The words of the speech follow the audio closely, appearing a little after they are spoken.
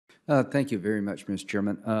Thank you very much, Mr.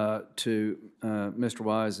 Chairman. To Mr.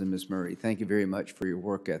 Wise and Ms. Murray, thank you very much for your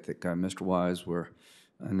work ethic. Mr. Wise,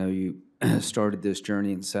 I know you started this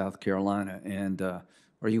journey in South Carolina, and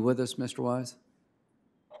are you with us, Mr. Wise?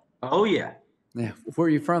 Oh, yeah. Yeah. Where are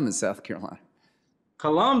you from in South Carolina?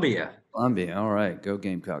 Columbia. Columbia. All right. Go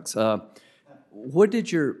Gamecocks. What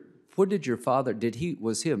did your father,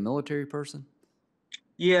 was he a military person?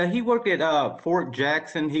 Yeah, he worked at Fort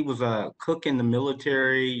Jackson. He was a cook in the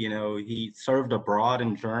military. He served abroad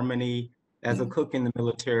in Germany as a Yeah. cook in the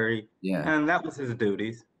military, Yeah. and that was his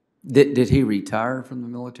duties. Did he retire from the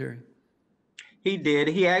military? He did.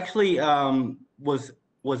 He actually he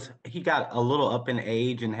got a little up in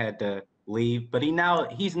age and had to leave, but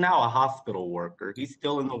he's now a hospital worker. He's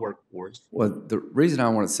still in the workforce. Well, the reason I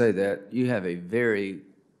want to say that, you have a very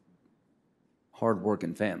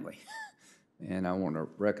hardworking family. And I want to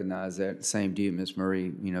recognize that. Same to you, Ms. Murray.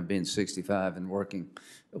 Being 65 and working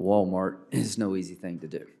at Walmart is no easy thing to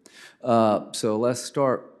do. So let's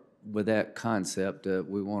start with that concept.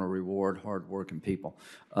 We want to reward hardworking people.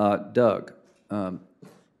 Doug,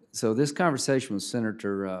 so this conversation with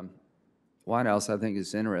Senator Whitehouse, I think,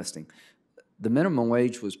 is interesting. The minimum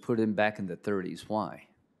wage was put in back in the 30s. Why?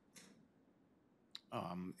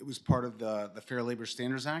 It was part of the Fair Labor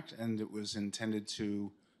Standards Act, and it was intended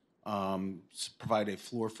to provide a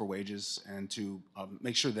floor for wages and to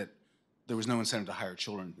make sure that there was no incentive to hire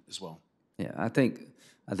children as well. Yeah, I think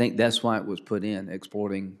that's why it was put in,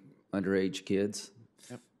 exploiting underage kids.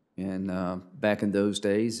 Yep. And back in those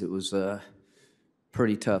days, it was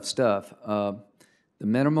pretty tough stuff. The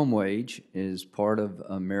minimum wage is part of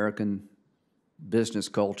American business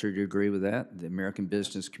culture. Do you agree with that? The American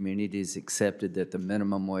business community has accepted that the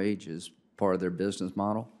minimum wage is part of their business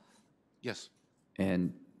model? Yes.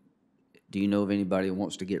 And do you know of anybody who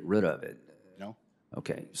wants to get rid of it? No.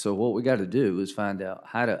 Okay, so what we got to do is find out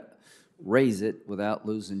how to raise it without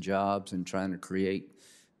losing jobs and trying to create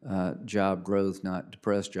job growth, not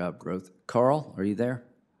depress job growth. Carl, are you there?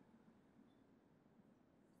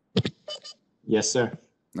 Yes, sir.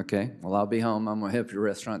 Okay, well, I'll be home. I'm going to help your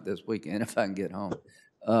restaurant this weekend if I can get home.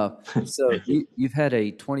 So Thank you. you've had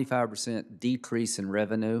a 25% decrease in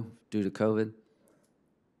revenue due to COVID?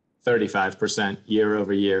 35% year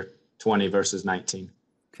over year, 20 versus 19.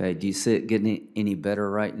 Okay, do you see it getting any better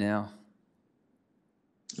right now?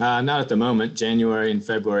 Not at the moment. January and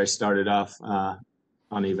February started off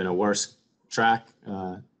on even a worse track.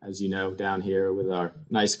 As you know, down here with our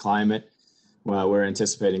nice climate, well, we're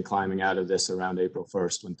anticipating climbing out of this around April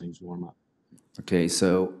 1st when things warm up. Okay,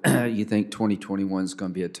 so you think 2021 is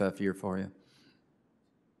going to be a tough year for you?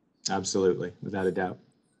 Absolutely, without a doubt.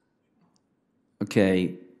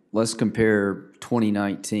 Okay, let's compare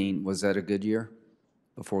 2019. Was that a good year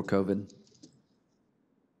before COVID?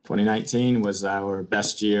 2019 was our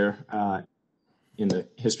best year in the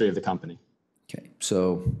history of the company. Okay,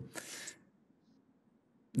 so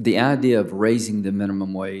the idea of raising the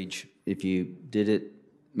minimum wage, if you did it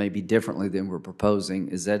maybe differently than we're proposing,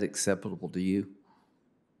 is that acceptable to you?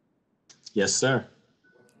 Yes, sir.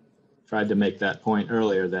 Tried to make that point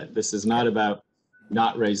earlier that this is not about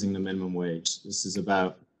not raising the minimum wage. This is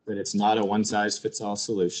about that it's not a one-size-fits-all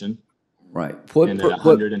solution. Right. And that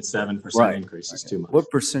 107% increase is too much. What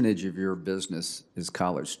percentage of your business is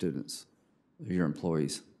college students, of your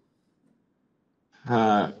employees?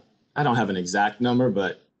 I don't have an exact number,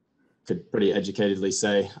 but could pretty educatedly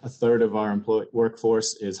say a third of our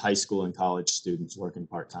workforce is high school and college students working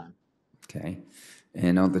part-time. Okay.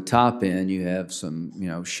 And on the top end, you have some,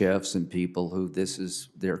 chefs and people who this is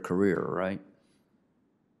their career, right?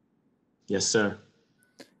 Yes, sir.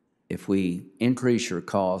 If we increase your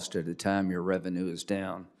cost at a time your revenue is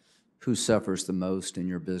down, who suffers the most in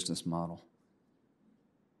your business model?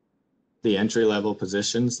 The entry-level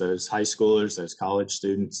positions, those high schoolers, those college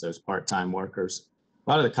students, those part-time workers. A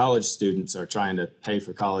lot of the college students are trying to pay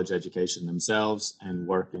for college education themselves and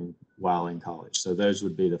working while in college. So those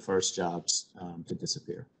would be the first jobs to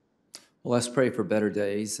disappear. Well, let's pray for better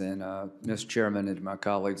days. And Mr. Chairman and my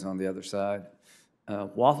colleagues on the other side,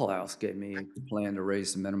 Waffle House gave me a plan to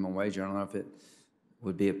raise the minimum wage. I don't know if it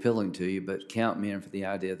would be appealing to you, but count me in for the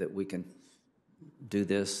idea that we can do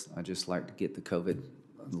this. I just like to get the COVID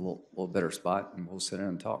a little better spot, and we'll sit down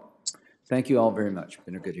and talk. Thank you all very much.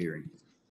 Been a good hearing.